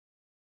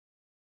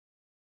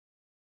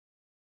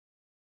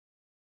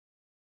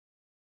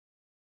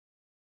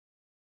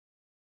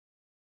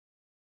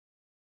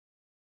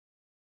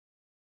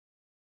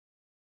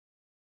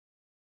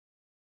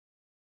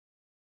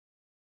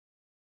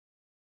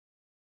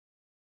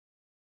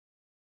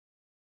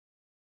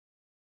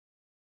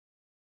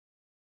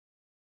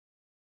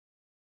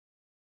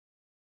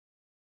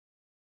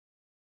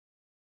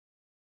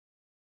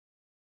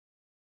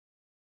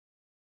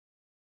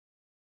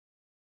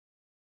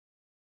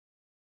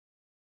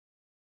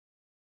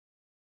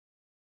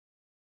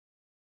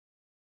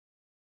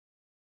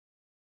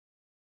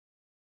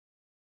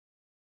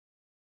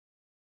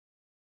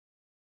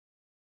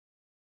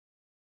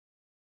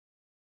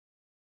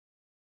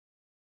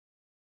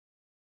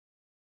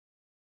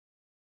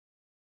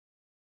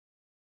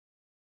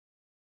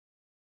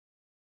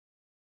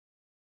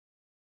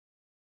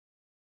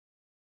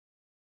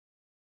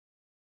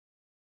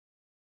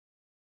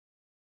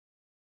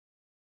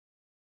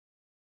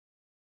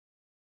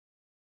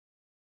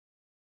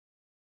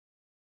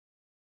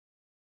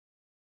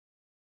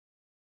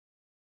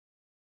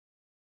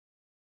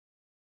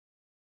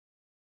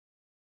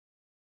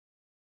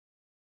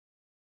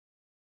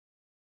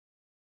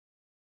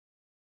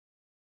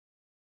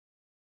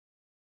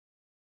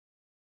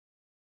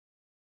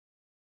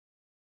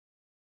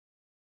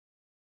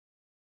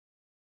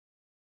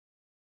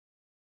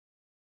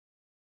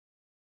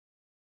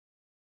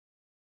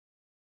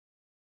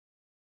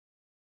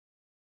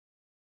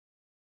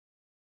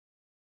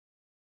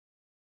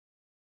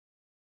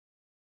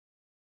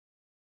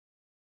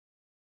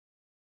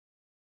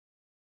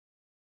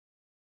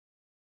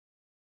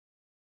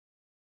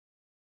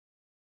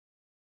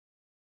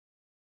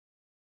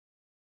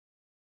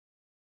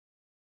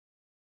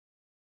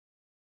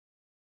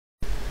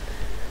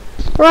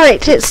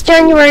Right, it's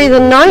January the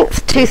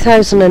 9th,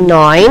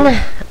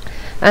 2009,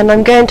 and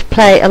I'm going to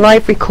play a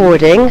live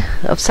recording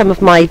of some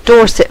of my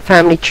Dorset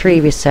family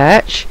tree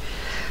research,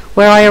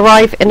 where I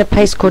arrive in a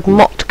place called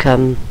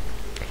Motcombe,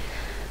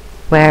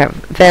 where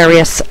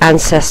various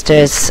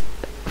ancestors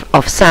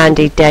of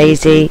Sandy,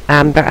 Daisy,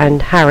 Amber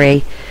and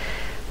Harry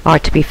are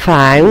to be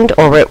found,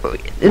 or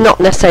not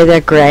necessarily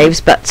their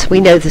graves, but we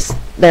know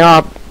there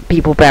are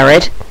people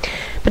buried.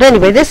 But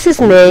anyway, this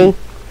is me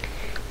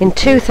in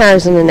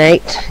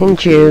 2008 in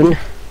June,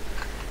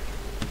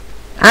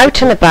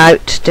 out and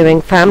about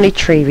doing family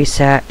tree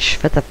research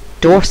for the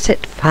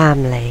Dorset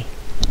family.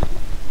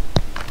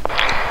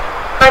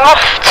 I'm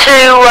off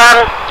to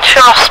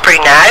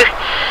Shaftesbury now.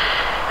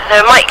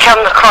 I might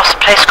come across a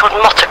place called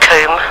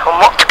Motcombe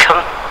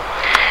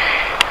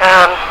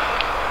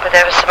where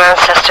there were some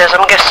ancestors.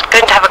 I'm just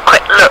going to have a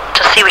quick look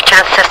to see which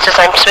ancestors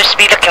I'm supposed to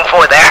be looking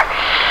for there.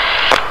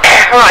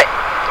 Right,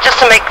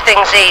 just to make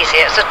things easy,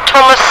 it's a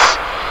Thomas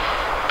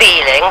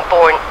Beeling,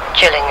 born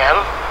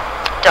Gillingham,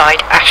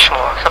 died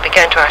Ashmore, so I'll be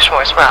going to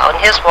Ashmore as well, and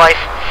his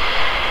wife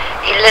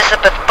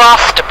Elizabeth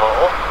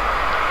Bastable,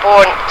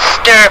 born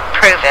Stir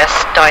Provis,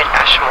 died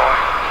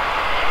Ashmore.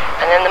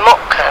 And then the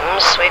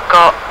Motcombes, we've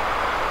got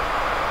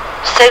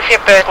Sophia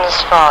Burden's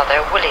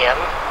father,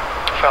 William,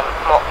 from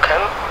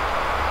Motcombe,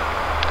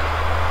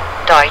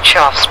 died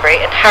Shaftesbury,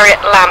 and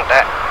Harriet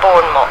Lambert,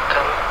 born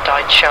Motcombe,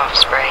 died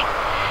Shaftesbury.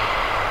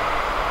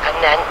 And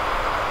then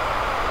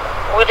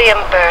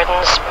William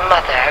Burden's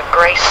mother,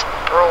 Grace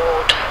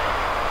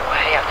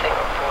Broadway, I think,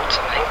 or Broad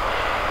something.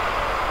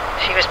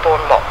 She was born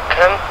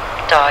Motcombe,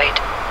 died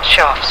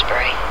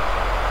Shaftesbury.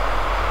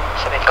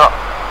 So we've got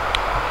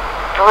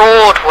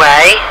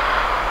Broadway,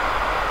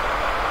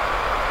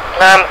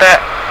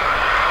 Lambert,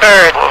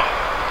 Burden.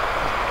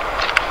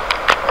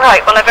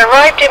 Right, well, I've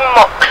arrived in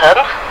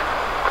Motcombe.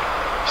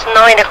 It's 9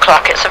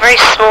 o'clock. It's a very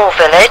small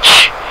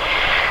village,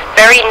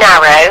 very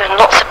narrow, and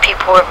lots of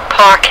people were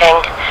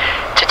parking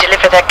to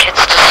deliver their kids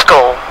to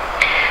school.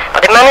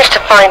 But I managed to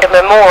find a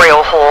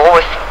memorial hall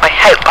with, I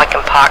hope I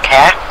can park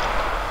here.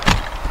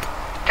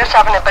 Just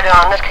having a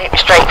banana to keep my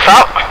strength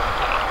up.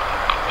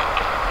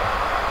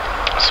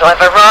 So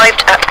I've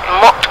arrived at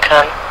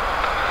Motcombe.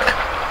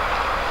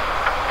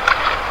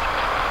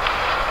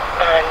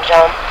 And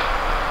I'm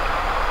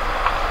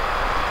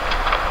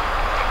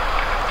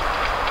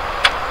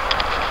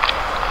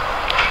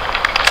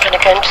going to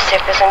go and see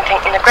if there's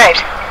anything in the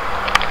graves.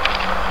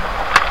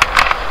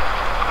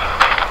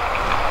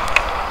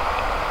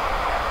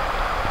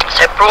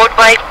 So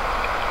Broadway,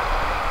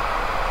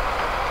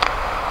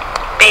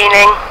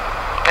 Beeling,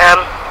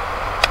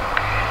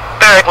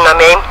 Burden,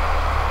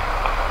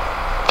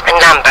 and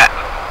Lambert.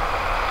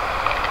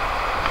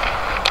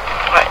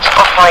 Right, so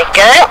off I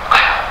go.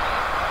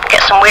 Get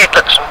some weird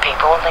looks from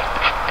people. They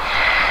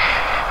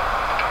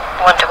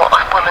wonder what a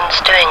woman's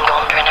doing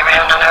wandering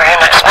around on her own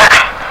like that.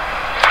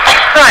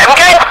 Right, I'm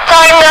going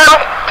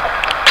down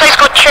a place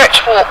called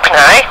Church Walk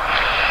now,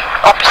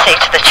 opposite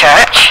to the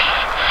church.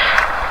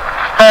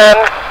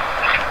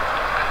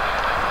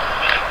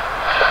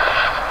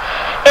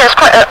 Yeah, it's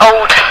quite an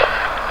old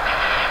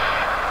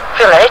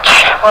village,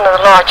 one of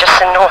the largest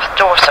in North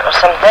Dorset or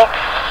something.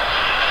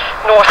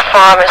 North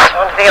Farm is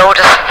one of the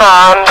oldest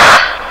farms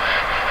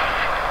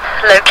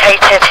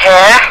located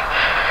here.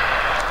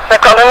 They've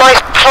got a nice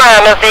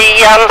plan of the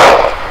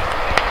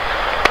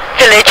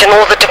village and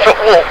all the different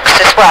walks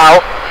as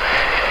well.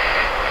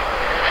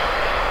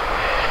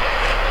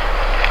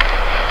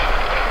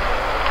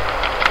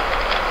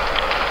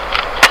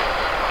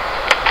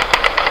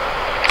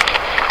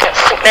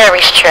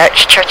 Mary's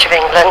Church, Church of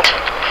England.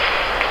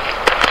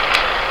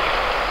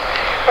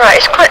 Right,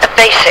 it's quite a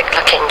basic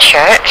looking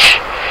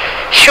church.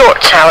 Short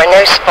tower,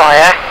 no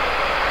spire.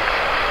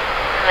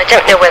 I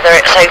don't know whether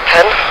it's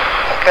open.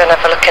 I'll go and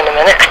have a look in a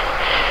minute.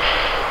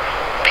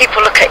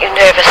 People look at you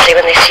nervously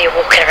when they see you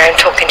walking around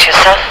talking to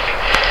yourself.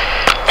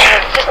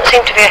 Doesn't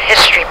seem to be a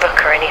history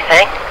book or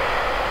anything.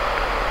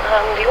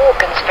 The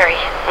organ's very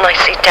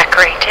nicely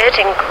decorated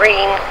in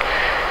green,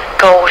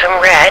 gold and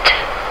red.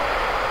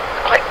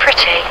 Quite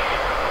pretty.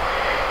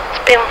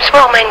 It's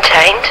well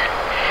maintained.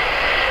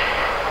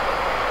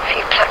 A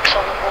few plaques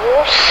on the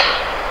walls.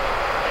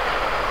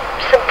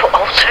 Simple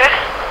altar.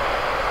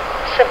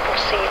 Simple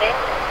ceiling.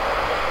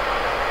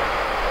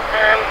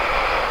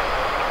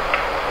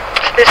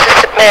 So this is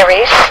St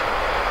Mary's,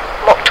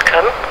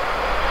 Motcombe.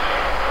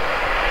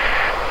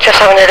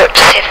 Just having a look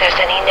to see if there's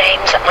any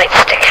names that might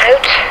stick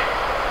out.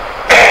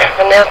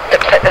 And now it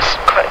looks like there's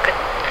quite a good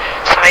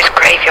sized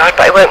graveyard,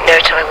 but I won't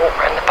know till I walk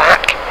around the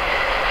back.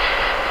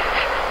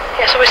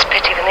 Yeah, it's always a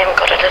pity when they haven't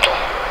got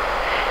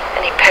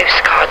any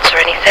postcards or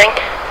anything.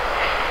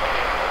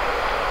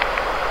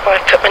 Well,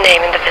 I've put my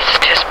name in the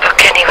visitors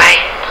book anyway.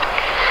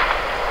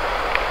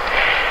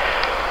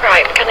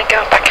 Right, we're going to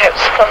go back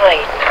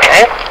outside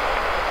now.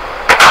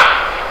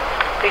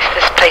 At least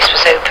this place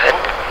was open.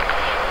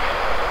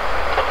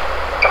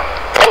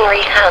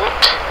 Henry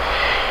Hunt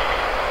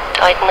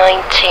died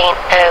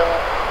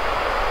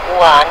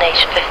 1901,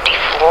 aged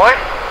 54.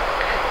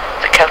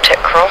 The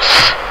Celtic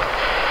Cross.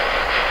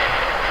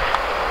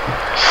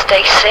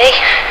 Daisy.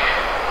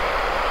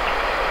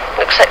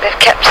 Looks like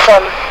they've kept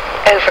some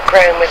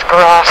overgrown with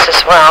grass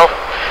as well.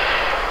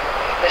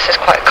 This is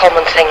quite a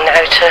common thing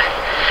now to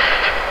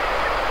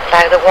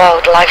allow the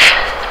wildlife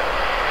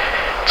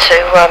to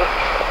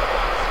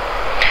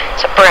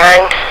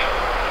brown.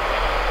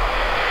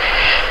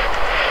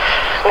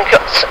 And we've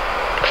got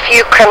a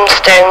few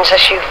crumbstones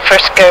as you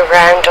first go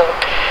round on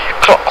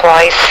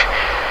clockwise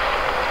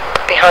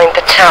behind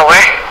the tower.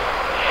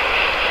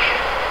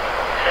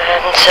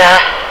 And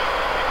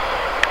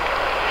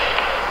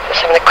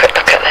just having a quick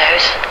look at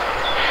those.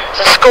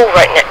 There's a school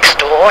right next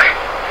door.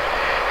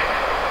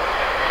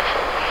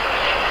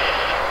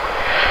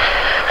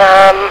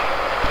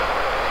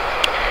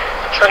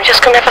 So I'm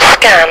just going to have a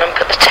scan and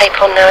put the tape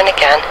on now and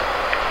again.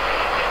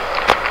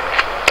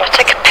 I'll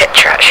take a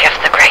picture actually of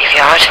the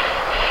graveyard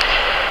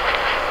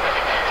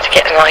to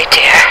get an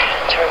idea,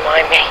 to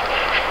remind me.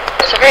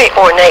 It's a very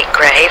ornate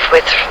grave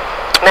with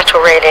metal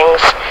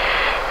railings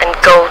and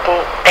golden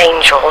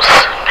angels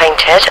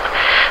painted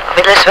of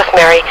Elizabeth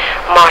Mary,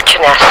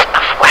 Marchioness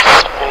of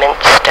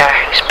Westminster,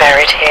 who's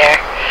buried here,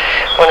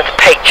 one of the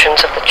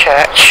patrons of the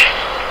church.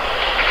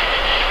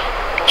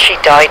 And she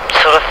died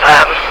sort of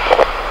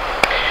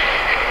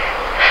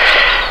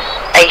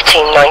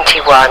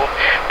 1891,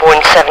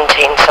 born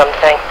 17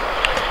 something.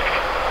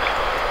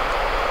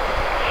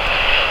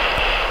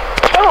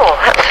 Oh,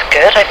 that's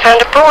good. I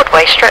found a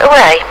Broadway straight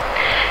away.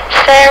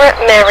 Sarah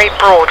Mary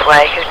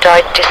Broadway, who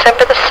died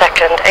December the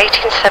 2nd,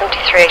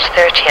 1873, age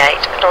 38,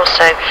 and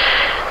also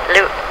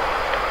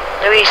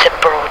Louisa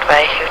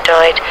Broadway, who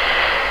died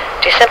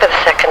December the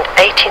 2nd,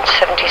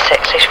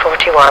 1876, age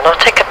 41. I'll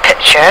take a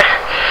picture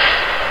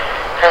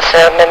as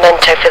a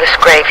memento for this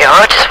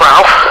graveyard as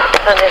well.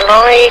 And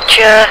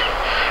Elijah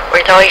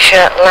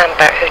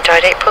Lambert, who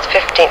died April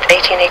 15th,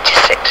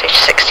 1886, age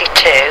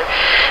 62,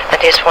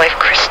 and his wife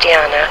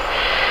Christiana,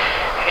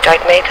 who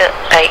died May the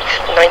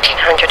 8th,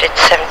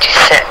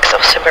 1976,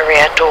 also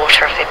Maria,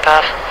 daughter of the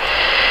above,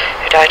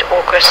 who died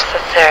August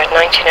the 3rd,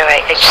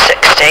 1908, age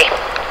 60.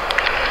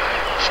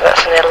 So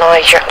that's an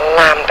Elijah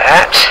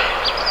Lambert.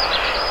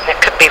 It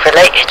could be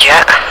related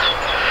yet.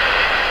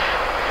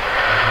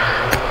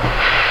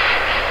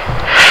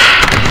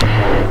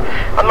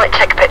 I might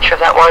take a picture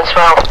of that one as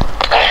well.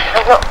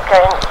 I'm not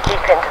going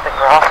deep into the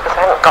grass because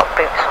I haven't got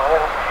boots on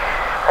and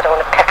I don't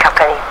want to pick up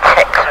any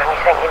ticks or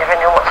anything. You never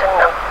know what's in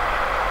them.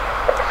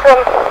 It's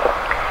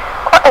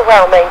quite a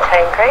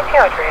well-maintained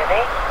graveyard,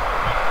 really.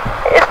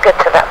 It is good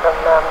to let them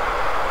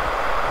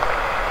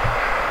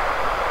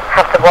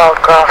have the wild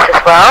grass as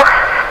well.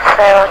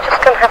 So I'm just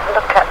going to have a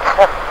look at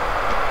some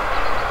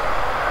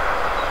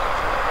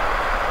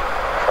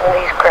of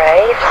these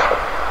graves.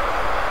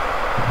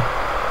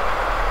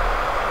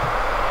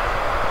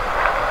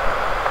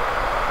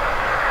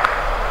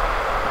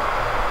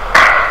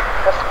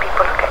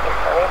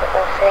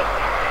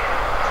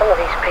 Some of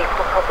these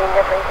people probably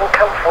never even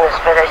come from this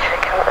village,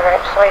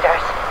 they're outsiders.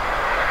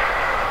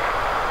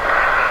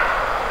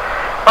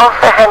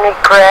 Arthur Henry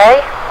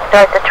Gray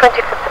died the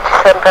 25th of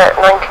December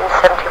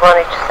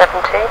 1971, age 70,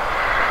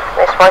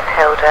 and his wife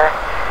Hilda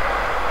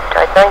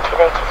died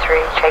 1983,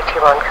 age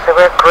 81, because there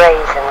were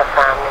Greys in the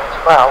family as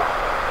well.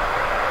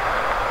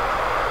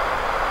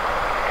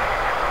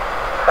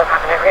 I'm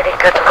having a really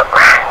good look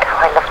round. Oh,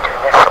 I love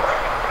doing this sort of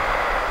thing.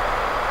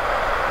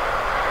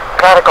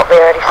 Glad I got the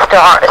early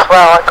start as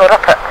well. I got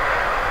up at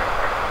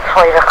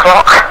 5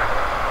 o'clock.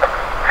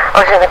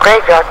 I was in the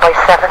graveyard by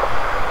 7.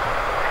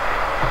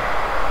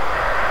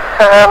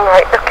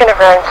 Right, looking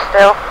around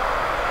still.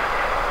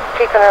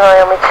 Keeping an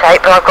eye on my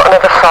tape, but I've got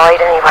another side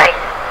anyway.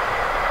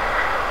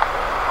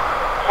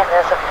 And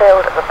there's a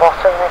field at the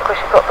bottom, and of course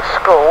you've got the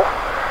school.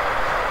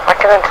 I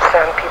can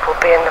understand people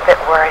being a bit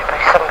worried by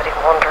somebody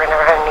wandering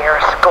around near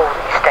a school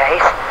these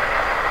days.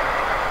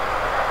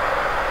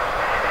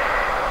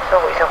 It's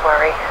always a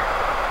worry.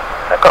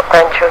 I've got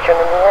grandchildren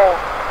of my own.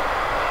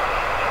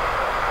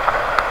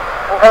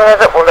 I'm having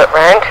a little look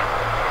round,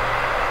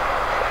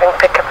 see if I can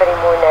pick up any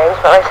more names,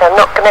 but like I said, I'm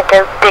not going to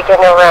go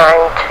digging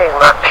around too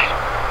much,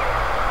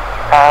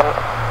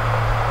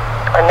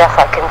 unless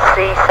I can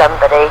see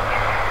somebody's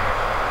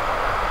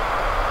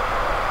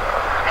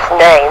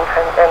name,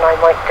 and then I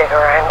might dig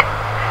around.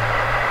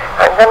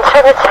 I'm going to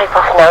turn the tape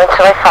off now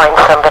until I find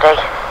somebody.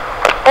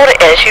 All it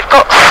is, you've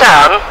got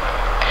some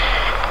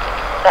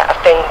that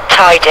have been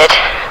tidied.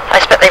 I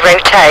expect they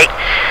rotate,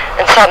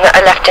 and some that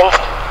are left in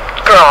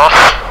grass.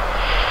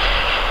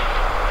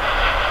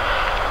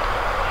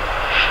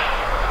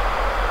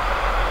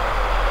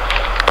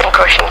 Of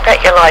course, you can bet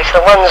your life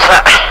the ones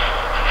that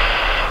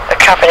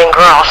are covered in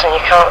grass and you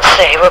can't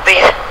see will be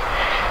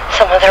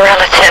some of the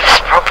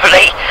relatives,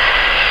 probably.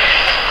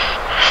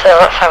 So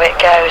that's how it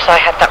goes. I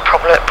had that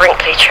problem at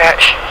Brinkley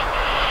Church.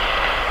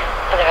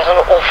 And there was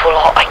an awful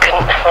lot I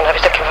couldn't, when I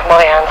was looking for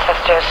my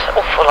ancestors,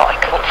 awful lot I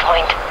couldn't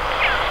find.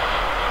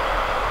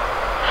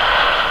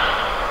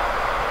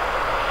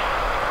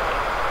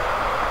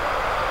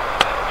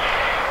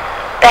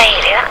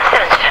 Bailey, that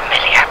sounds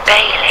familiar.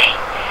 Bailey.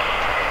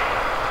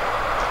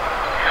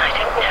 I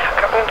don't know, I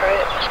can't remember who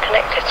it was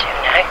connected to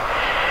now.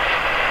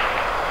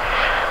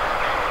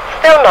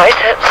 still nice.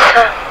 It's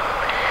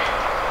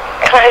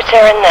clouds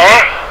here and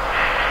there.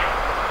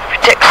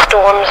 Predict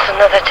storms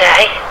another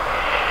day.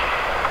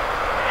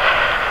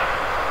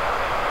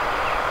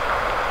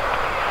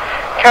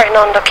 Carrying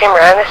on looking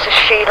round. This is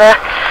Sheila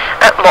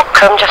at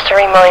Motcombe, just a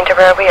reminder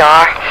where we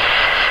are.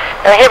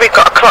 Now here we've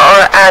got a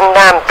clotter and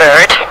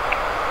Lambert,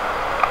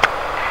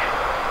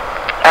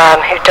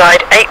 who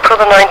died April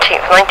the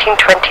 19th,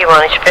 1921,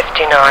 age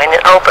 59, and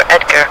Albert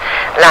Edgar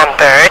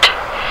Lambert,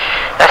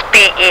 that's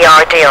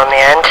B-E-R-D on the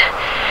end,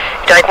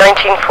 who died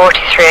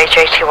 1943, age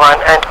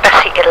 81, and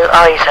Bessie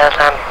Eliza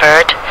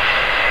Lambert,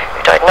 who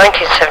died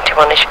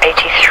 1971, age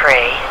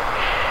 83.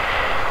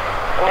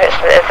 And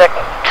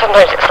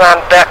sometimes it's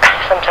Lambert,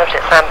 sometimes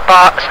it's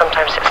Lambert,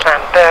 sometimes it's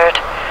Lambert,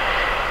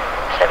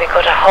 so we've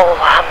got a whole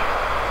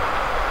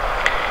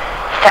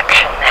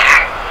section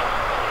there.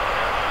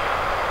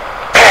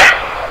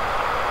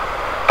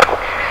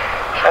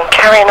 So I'm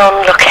carrying on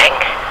looking.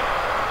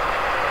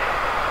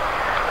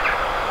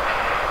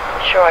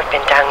 I'm sure I've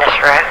been down this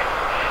road.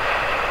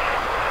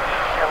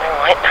 Down the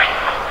right.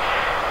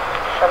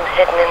 Some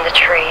hidden in the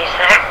trees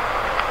there.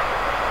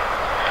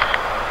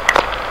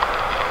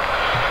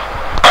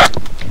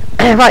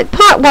 Right,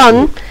 part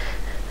one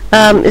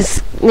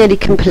is nearly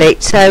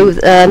complete, so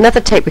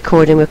another tape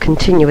recording will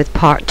continue with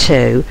part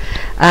two.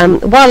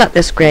 While at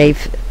this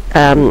grave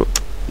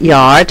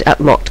yard at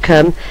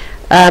Motcombe,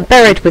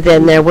 buried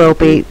within there will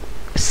be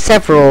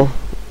several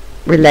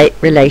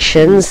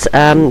relations,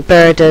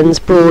 Burdens,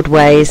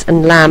 Broadways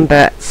and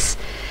Lamberts,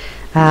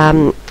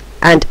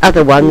 and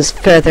other ones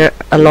further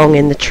along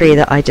in the tree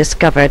that I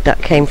discovered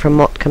that came from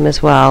Motcombe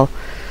as well.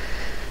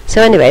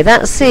 So anyway,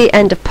 that's the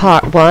end of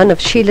part one of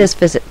Sheila's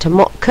visit to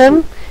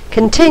Motcombe.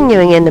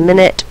 Continuing in a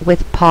minute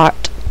with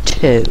part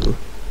two.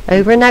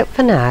 Over and out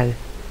for now.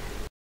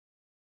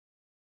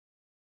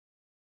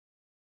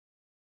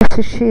 This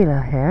is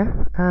Sheila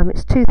here.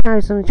 It's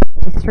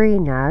 2023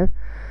 now.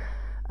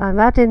 I'm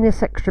adding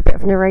this extra bit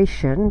of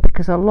narration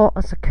because a lot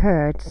has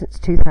occurred since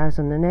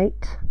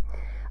 2008.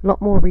 A lot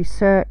more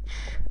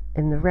research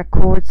in the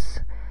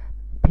records,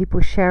 people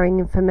sharing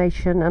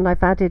information, and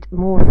I've added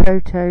more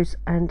photos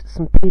and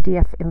some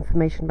PDF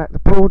information about the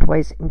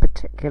Broadways in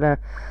particular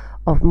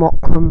of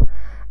Motcombe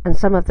and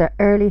some of their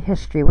early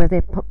history, where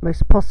they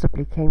most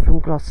possibly came from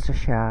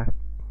Gloucestershire.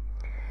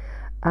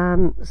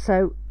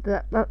 So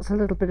that's a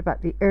little bit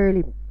about the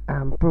early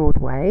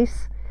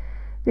Broadways.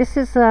 This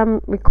is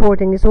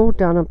recording is all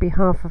done on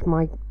behalf of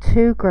my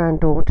two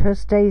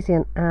granddaughters, Daisy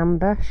and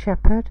Amber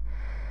Shepherd,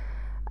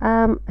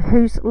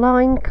 whose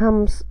line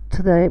comes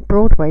to the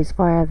Broadways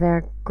via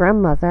their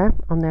grandmother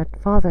on their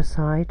father's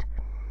side,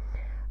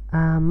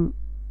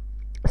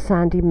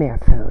 Sandy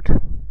Merefield,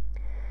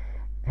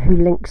 who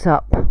links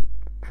up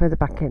further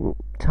back in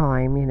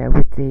time, you know,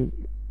 with the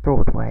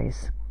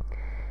Broadways.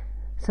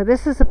 So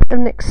this is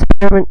an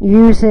experiment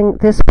using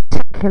this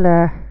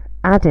particular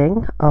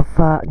adding of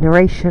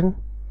narration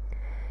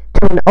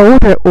to an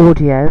older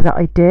audio that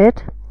I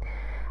did,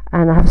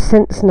 and I have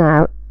since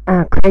now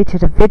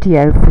created a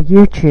video for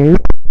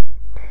YouTube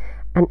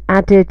and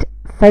added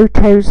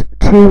photos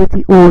to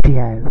the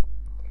audio.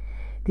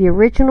 The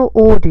original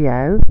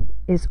audio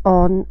is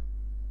on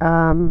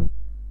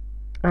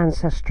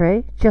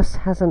Ancestry, just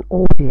has an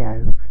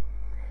audio,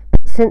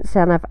 but since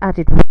then I've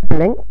added web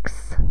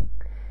links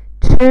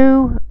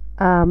to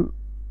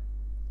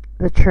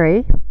the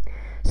tree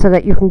so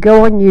that you can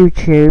go on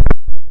YouTube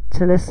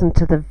to listen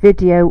to the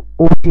video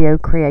audio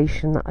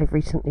creation that I've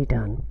recently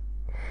done.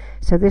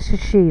 So this is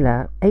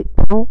Sheila,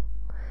 April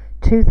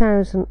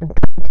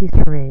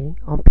 2023,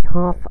 on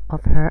behalf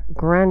of her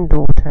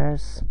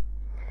granddaughters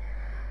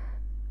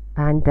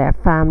and their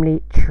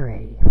family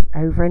tree.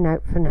 Over and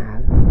out for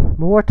now.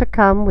 More to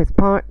come with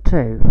part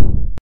two.